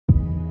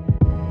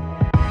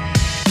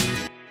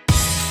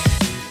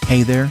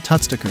Hey there,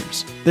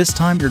 Tutstickers! This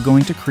time you're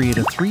going to create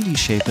a 3D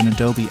shape in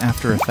Adobe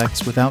After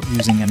Effects without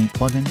using any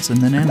plugins and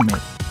then animate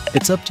it.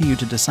 It's up to you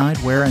to decide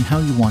where and how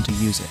you want to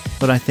use it,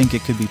 but I think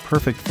it could be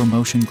perfect for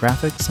motion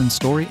graphics and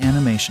story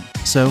animation.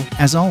 So,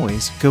 as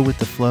always, go with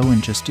the flow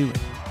and just do it.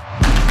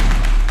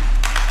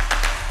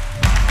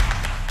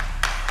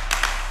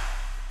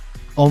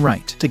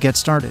 Alright, to get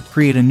started,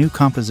 create a new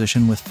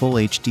composition with full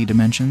HD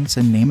dimensions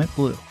and name it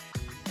Blue.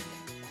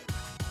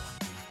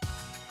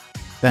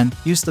 Then,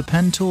 use the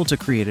pen tool to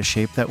create a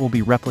shape that will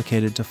be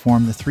replicated to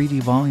form the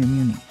 3D volume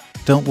you need.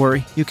 Don't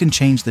worry, you can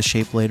change the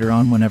shape later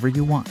on whenever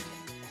you want.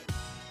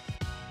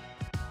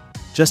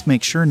 Just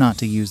make sure not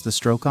to use the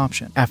stroke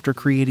option. After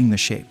creating the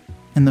shape,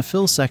 in the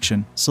Fill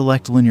section,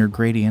 select Linear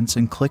Gradients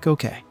and click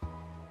OK.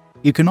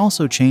 You can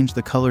also change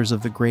the colors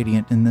of the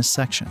gradient in this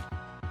section.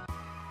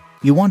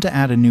 You want to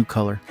add a new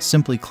color,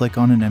 simply click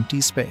on an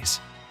empty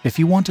space. If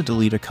you want to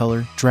delete a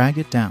color, drag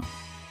it down.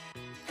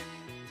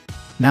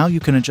 Now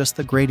you can adjust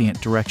the gradient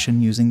direction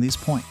using these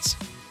points.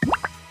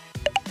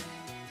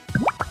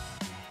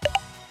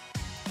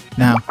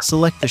 Now,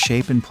 select the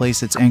shape and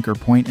place its anchor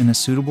point in a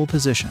suitable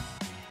position.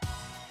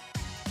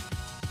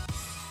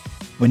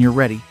 When you're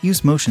ready,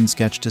 use Motion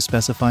Sketch to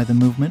specify the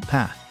movement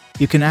path.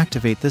 You can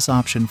activate this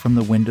option from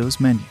the Windows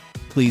menu.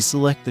 Please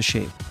select the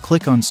shape,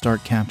 click on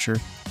Start Capture,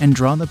 and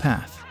draw the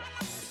path.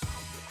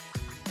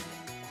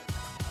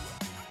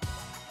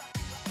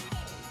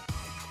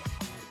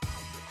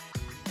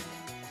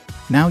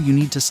 Now you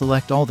need to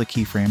select all the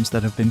keyframes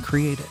that have been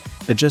created.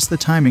 Adjust the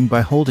timing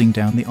by holding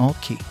down the Alt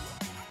key.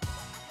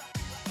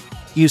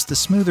 Use the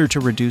smoother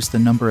to reduce the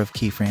number of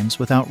keyframes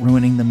without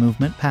ruining the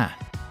movement path.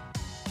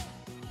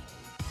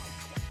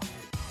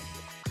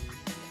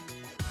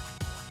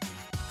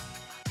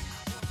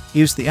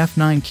 Use the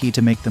F9 key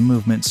to make the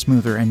movement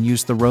smoother and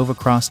use the Rove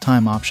Across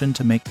Time option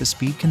to make the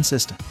speed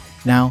consistent.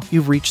 Now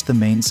you've reached the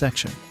main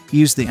section.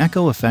 Use the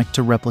echo effect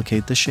to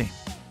replicate the shape.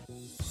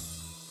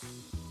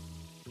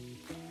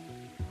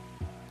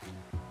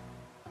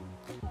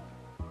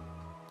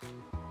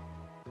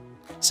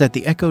 Set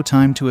the echo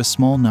time to a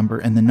small number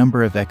and the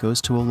number of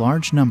echoes to a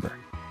large number.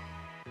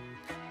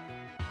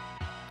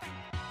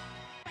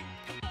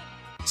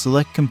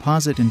 Select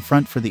Composite in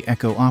front for the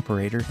echo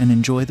operator and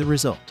enjoy the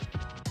result.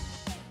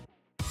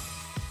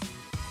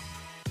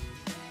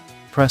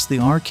 Press the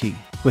R key.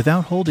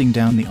 Without holding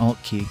down the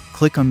Alt key,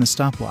 click on the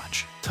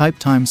stopwatch. Type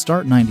time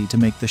start 90 to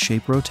make the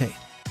shape rotate.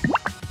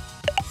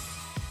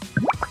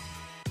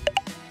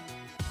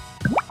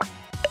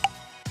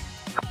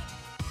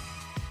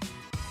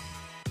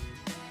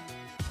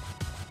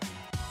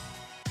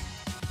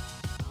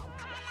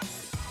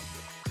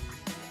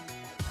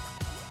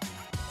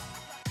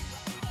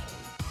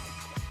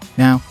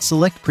 Now,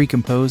 select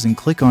Pre-Compose and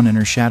click on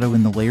Inner Shadow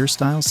in the Layer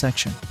Style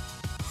section.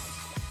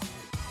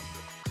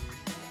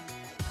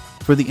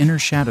 For the Inner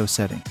Shadow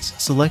settings,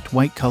 select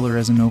White Color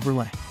as an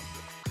overlay.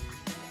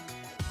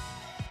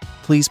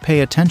 Please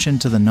pay attention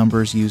to the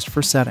numbers used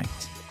for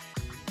settings.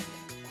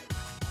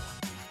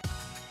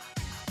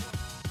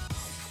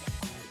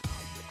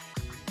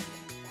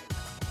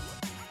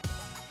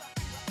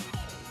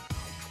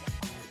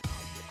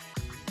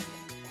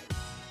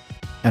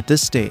 At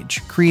this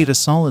stage, create a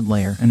solid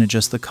layer and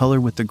adjust the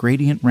color with the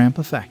gradient ramp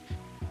effect.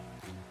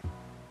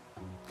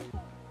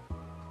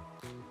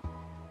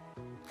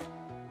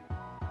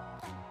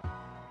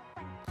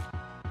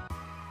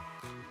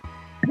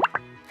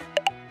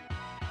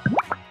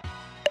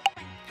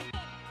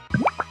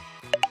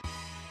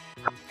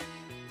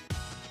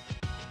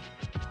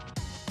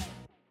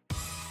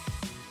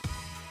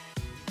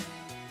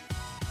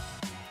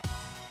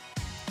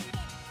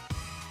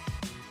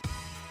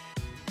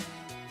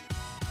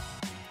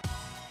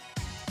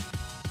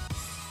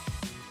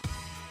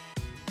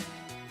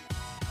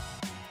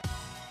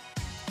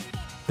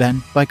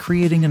 Then, by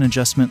creating an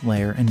adjustment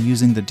layer and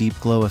using the deep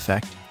glow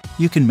effect,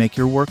 you can make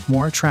your work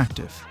more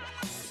attractive.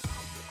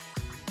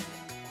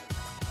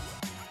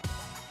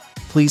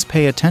 Please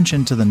pay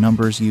attention to the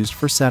numbers used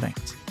for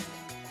settings.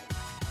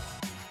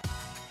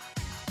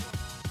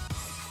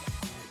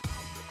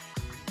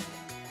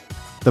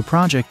 The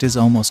project is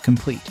almost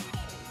complete.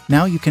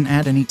 Now you can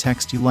add any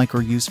text you like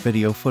or use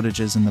video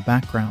footages in the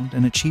background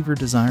and achieve your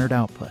desired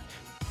output.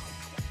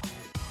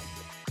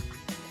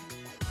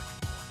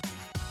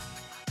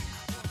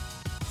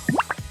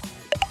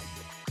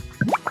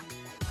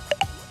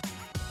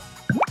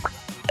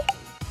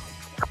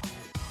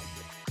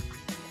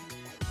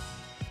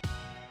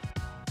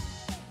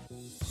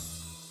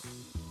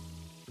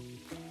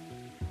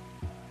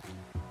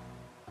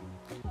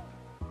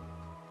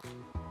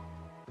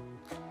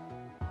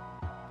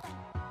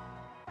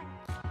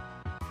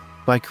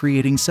 By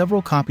creating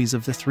several copies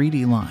of the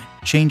 3D line,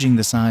 changing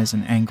the size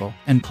and angle,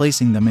 and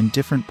placing them in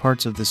different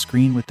parts of the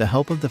screen with the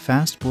help of the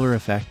fast blur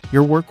effect,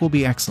 your work will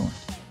be excellent.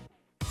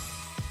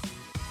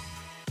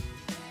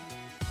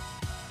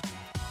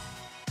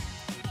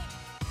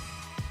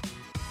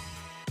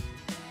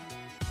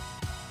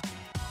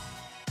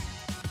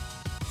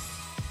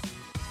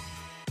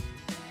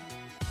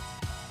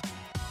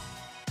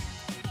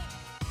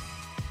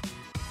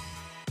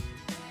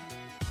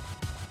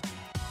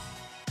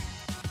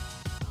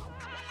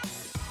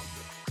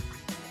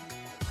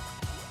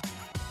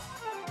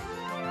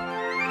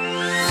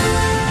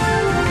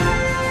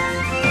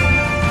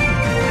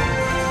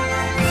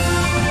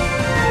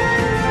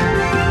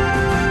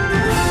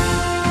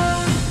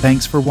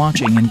 Thanks for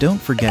watching and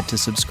don't forget to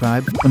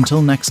subscribe.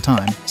 Until next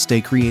time, stay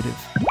creative.